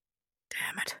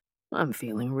 Damn it, I'm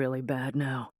feeling really bad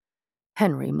now,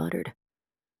 Henry muttered.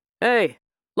 Hey,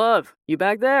 love, you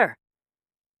back there?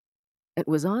 It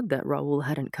was odd that Raoul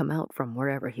hadn't come out from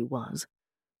wherever he was.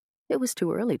 It was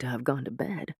too early to have gone to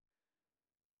bed.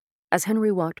 As Henry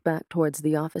walked back towards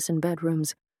the office and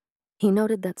bedrooms, he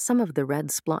noted that some of the red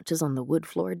splotches on the wood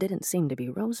floor didn't seem to be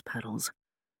rose petals.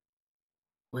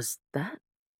 Was that?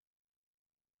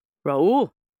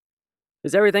 Raoul?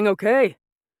 Is everything okay?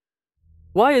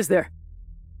 Why is there?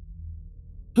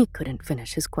 He couldn't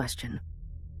finish his question.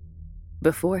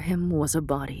 Before him was a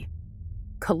body,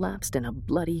 collapsed in a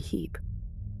bloody heap,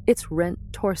 its rent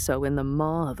torso in the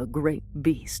maw of a great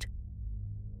beast.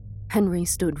 Henry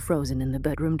stood frozen in the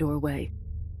bedroom doorway,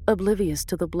 oblivious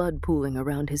to the blood pooling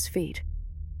around his feet.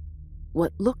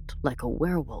 What looked like a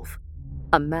werewolf,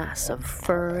 a mass of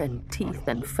fur and teeth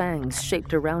and fangs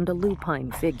shaped around a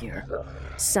lupine figure,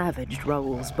 savaged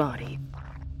Raoul's body.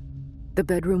 The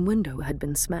bedroom window had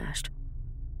been smashed.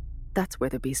 That's where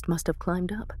the beast must have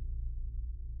climbed up.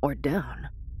 Or down.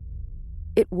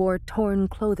 It wore torn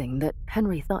clothing that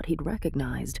Henry thought he'd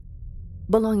recognized,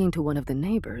 belonging to one of the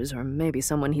neighbors or maybe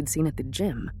someone he'd seen at the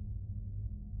gym.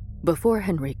 Before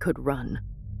Henry could run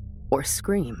or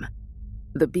scream,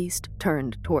 the beast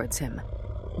turned towards him,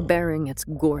 baring its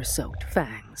gore-soaked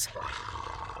fangs.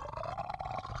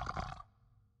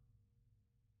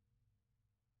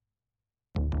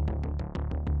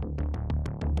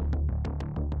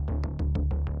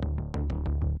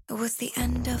 It was the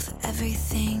end of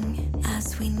everything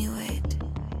as we knew it.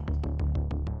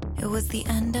 It was the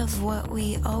end of what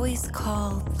we always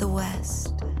called the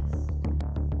West.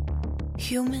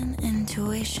 Human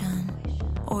intuition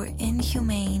or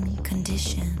inhumane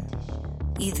condition,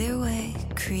 either way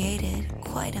created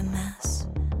quite a mess.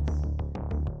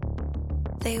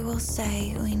 They will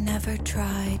say we never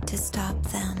tried to stop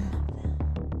them.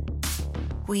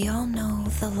 We all know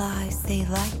the lies they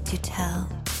like to tell.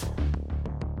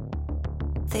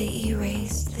 They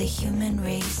erase the human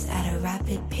race at a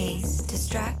rapid pace,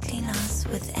 distracting us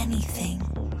with anything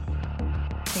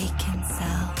they can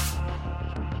sell.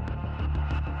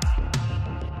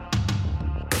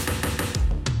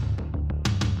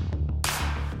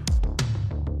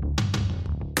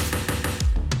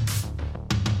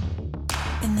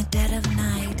 In the dead of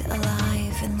night,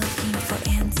 alive and looking for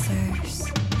answers,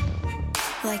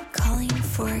 like calling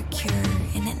for a cure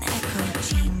in an echo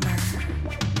chamber.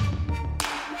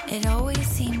 It always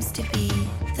seems to be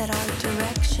that our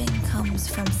direction comes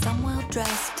from some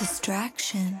well-dressed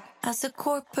distraction. as a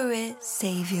corporate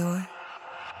savior.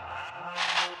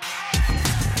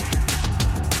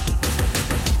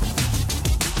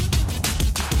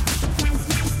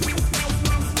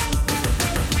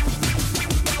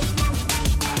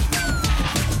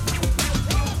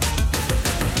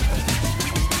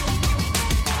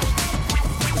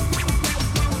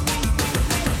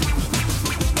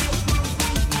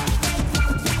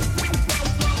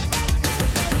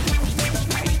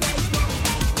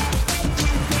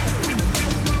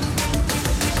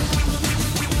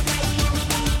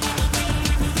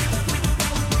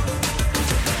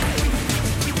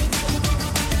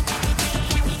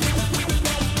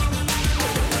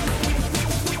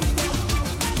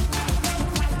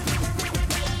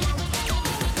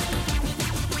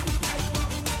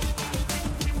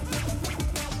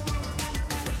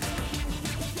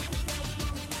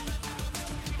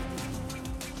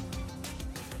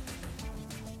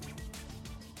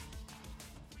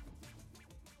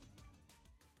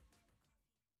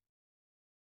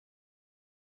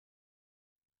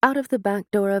 Out of the back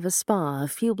door of a spa a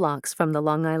few blocks from the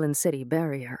Long Island City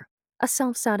barrier, a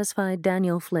self-satisfied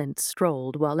Daniel Flint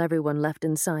strolled while everyone left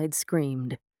inside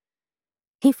screamed.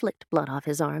 He flicked blood off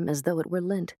his arm as though it were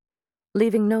lint,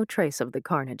 leaving no trace of the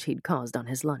carnage he'd caused on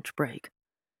his lunch break.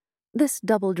 This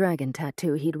double dragon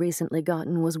tattoo he'd recently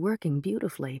gotten was working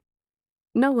beautifully.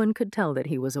 No one could tell that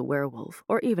he was a werewolf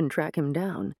or even track him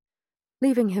down,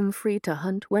 leaving him free to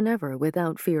hunt whenever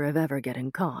without fear of ever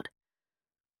getting caught.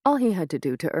 All he had to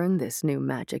do to earn this new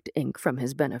magicked ink from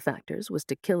his benefactors was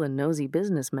to kill a nosy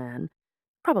businessman,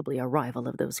 probably a rival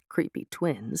of those creepy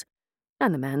twins,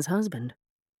 and the man's husband.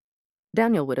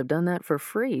 Daniel would have done that for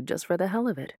free just for the hell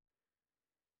of it.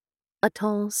 A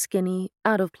tall, skinny,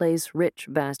 out-of-place rich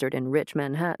bastard in rich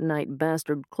Manhattanite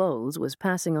bastard clothes was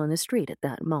passing on the street at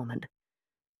that moment.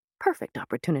 Perfect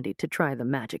opportunity to try the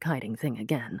magic hiding thing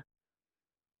again.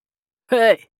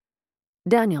 "Hey!"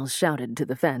 Daniel shouted to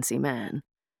the fancy man.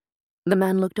 The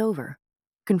man looked over,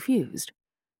 confused.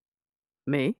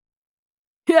 "Me?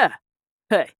 Yeah.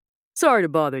 Hey, sorry to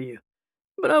bother you,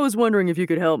 but I was wondering if you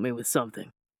could help me with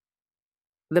something."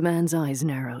 The man's eyes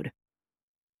narrowed.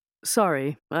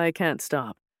 "Sorry, I can't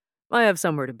stop. I have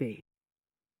somewhere to be."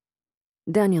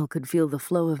 Daniel could feel the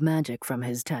flow of magic from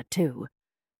his tattoo,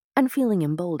 and feeling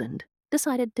emboldened,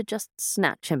 decided to just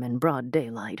snatch him in broad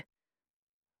daylight.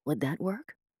 Would that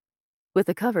work? With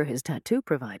the cover his tattoo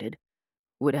provided,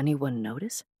 would anyone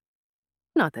notice?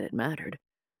 Not that it mattered.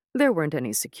 There weren't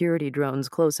any security drones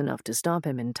close enough to stop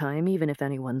him in time, even if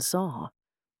anyone saw.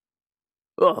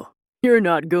 "Oh, you're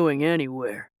not going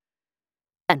anywhere."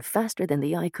 And faster than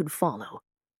the eye could follow,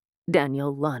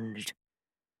 Daniel lunged.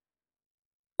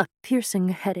 A piercing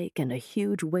headache and a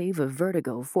huge wave of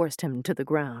vertigo forced him to the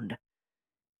ground.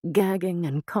 Gagging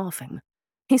and coughing,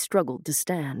 he struggled to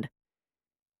stand.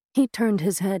 He turned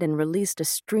his head and released a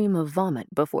stream of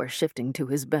vomit before shifting to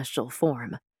his bestial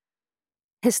form.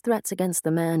 His threats against the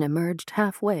man emerged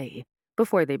halfway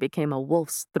before they became a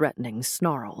wolf's threatening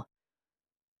snarl.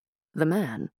 The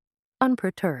man,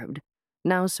 unperturbed,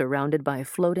 now surrounded by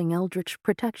floating eldritch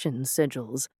protection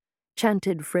sigils,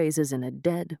 chanted phrases in a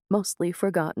dead, mostly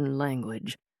forgotten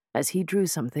language as he drew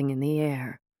something in the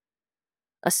air.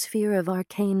 A sphere of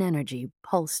arcane energy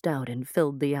pulsed out and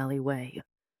filled the alleyway.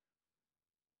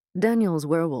 Daniel's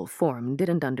werewolf form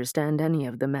didn't understand any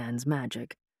of the man's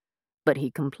magic, but he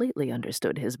completely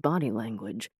understood his body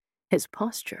language, his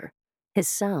posture, his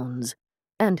sounds,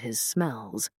 and his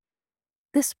smells.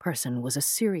 This person was a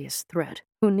serious threat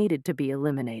who needed to be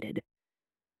eliminated.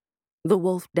 The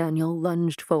wolf Daniel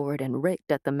lunged forward and raked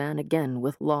at the man again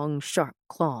with long, sharp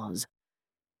claws.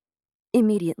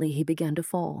 Immediately he began to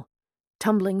fall,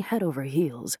 tumbling head over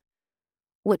heels.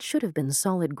 What should have been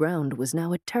solid ground was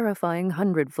now a terrifying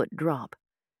 100-foot drop.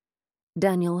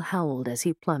 Daniel howled as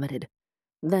he plummeted,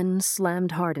 then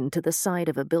slammed hard into the side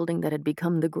of a building that had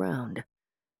become the ground.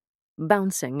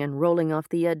 Bouncing and rolling off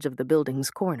the edge of the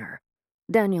building's corner,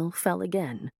 Daniel fell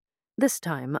again, this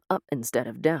time up instead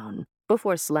of down,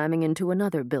 before slamming into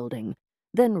another building,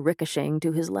 then ricocheting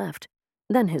to his left,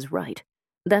 then his right,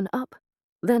 then up,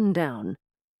 then down,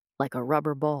 like a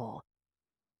rubber ball.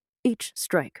 Each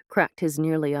strike cracked his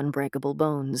nearly unbreakable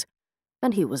bones,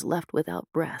 and he was left without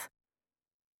breath.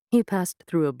 He passed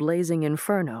through a blazing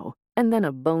inferno and then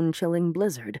a bone-chilling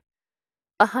blizzard.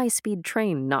 A high-speed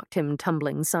train knocked him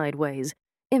tumbling sideways,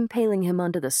 impaling him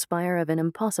onto the spire of an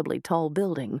impossibly tall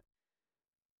building.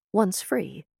 Once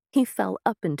free, he fell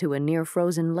up into a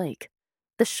near-frozen lake,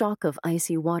 the shock of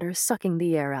icy water sucking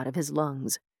the air out of his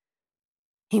lungs.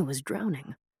 He was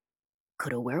drowning.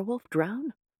 Could a werewolf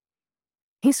drown?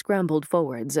 He scrambled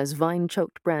forwards as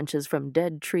vine-choked branches from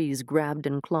dead trees grabbed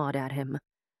and clawed at him,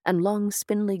 and long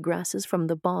spindly grasses from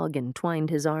the bog entwined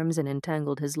his arms and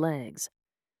entangled his legs.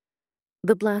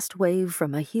 The blast wave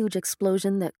from a huge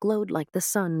explosion that glowed like the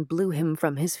sun blew him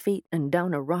from his feet and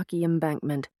down a rocky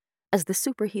embankment as the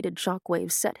superheated shock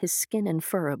wave set his skin and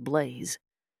fur ablaze.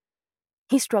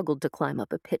 He struggled to climb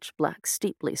up a pitch-black,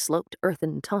 steeply sloped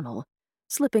earthen tunnel,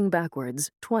 slipping backwards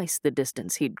twice the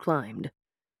distance he'd climbed.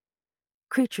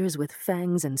 Creatures with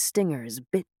fangs and stingers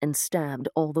bit and stabbed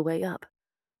all the way up.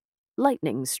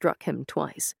 Lightning struck him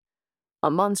twice. A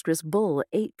monstrous bull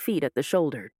 8 feet at the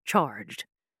shoulder charged.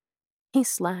 He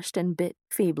slashed and bit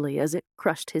feebly as it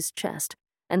crushed his chest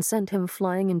and sent him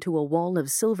flying into a wall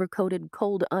of silver-coated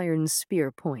cold iron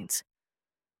spear points.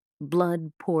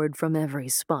 Blood poured from every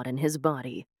spot in his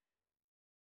body,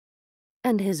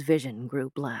 and his vision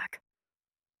grew black.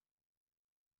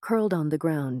 Curled on the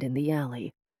ground in the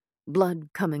alley, blood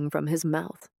coming from his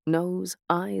mouth, nose,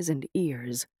 eyes, and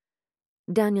ears,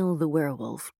 Daniel the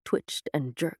werewolf twitched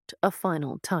and jerked a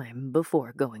final time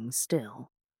before going still.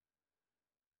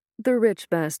 The rich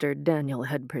bastard Daniel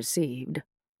had perceived,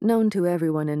 known to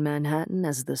everyone in Manhattan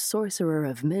as the Sorcerer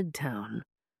of Midtown,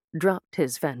 dropped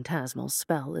his phantasmal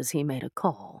spell as he made a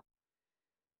call.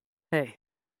 Hey,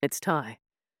 it's Ty.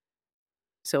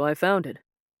 So I found it.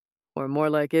 Or more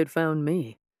like it found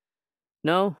me.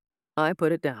 No, I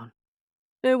put it down.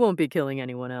 It won't be killing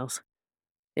anyone else.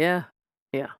 Yeah.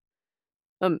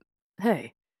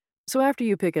 Hey, so after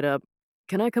you pick it up,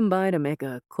 can I come by to make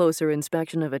a closer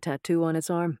inspection of a tattoo on its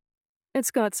arm?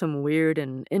 It's got some weird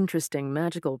and interesting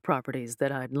magical properties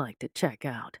that I'd like to check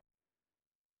out.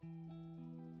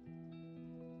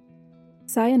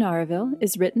 Sayonaraville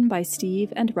is written by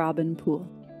Steve and Robin Poole.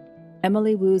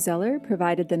 Emily Wu Zeller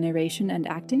provided the narration and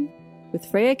acting, with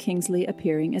Freya Kingsley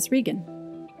appearing as Regan.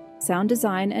 Sound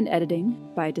design and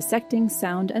editing by Dissecting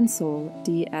Sound and Soul,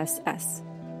 DSS.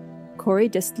 Corey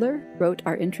Distler wrote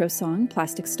our intro song,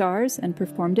 Plastic Stars, and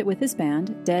performed it with his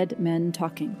band, Dead Men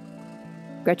Talking.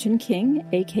 Gretchen King,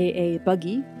 a.k.a.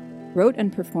 Buggy, wrote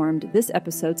and performed this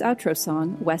episode's outro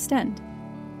song, West End.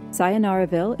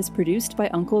 Sayonaraville is produced by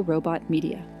Uncle Robot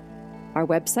Media. Our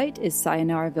website is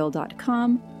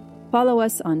sayonaraville.com. Follow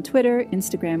us on Twitter,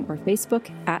 Instagram, or Facebook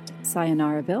at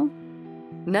Sayonaraville.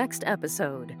 Next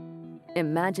episode,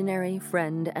 Imaginary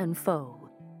Friend and Foe.